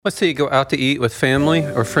Let's say you go out to eat with family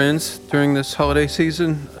or friends during this holiday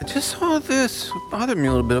season. I just saw this. It bothered me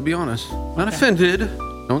a little bit, I'll be honest. Not offended.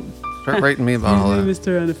 Don't start writing me about all that.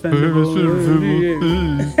 Mr. Unoffendable.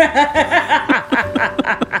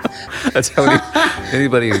 That's how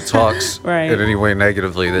anybody who talks Right. in any way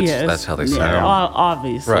negatively, that's how they sound.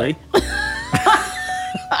 Obviously. Right.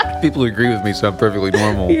 People who agree with me sound perfectly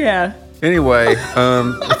normal. Yeah. Anyway,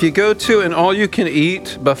 if you go to an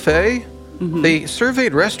all-you-can-eat buffet, they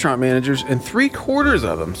surveyed restaurant managers, and 3/4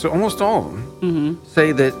 of them, so almost all of them,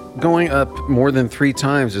 say that going up more than 3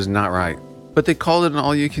 times is not right. But they called it an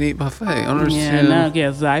all-you-can-eat buffet. I don't understand. Yeah, no,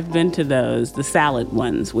 yes, I've been to those, the salad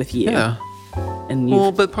ones with you. Yeah. And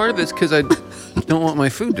Well, but part of it's because I don't want my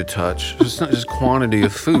food to touch. It's not just quantity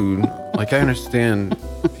of food. Like, I understand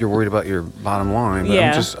if you're worried about your bottom line, but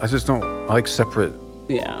Yeah. I just don't like separate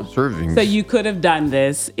servings. So you could have done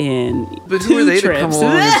this in But 2 who are they trips. to come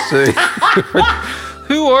along and say,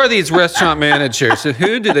 who are these restaurant managers?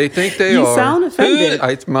 Who do they think they are? You sound offended.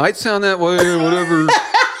 I might sound that way or whatever.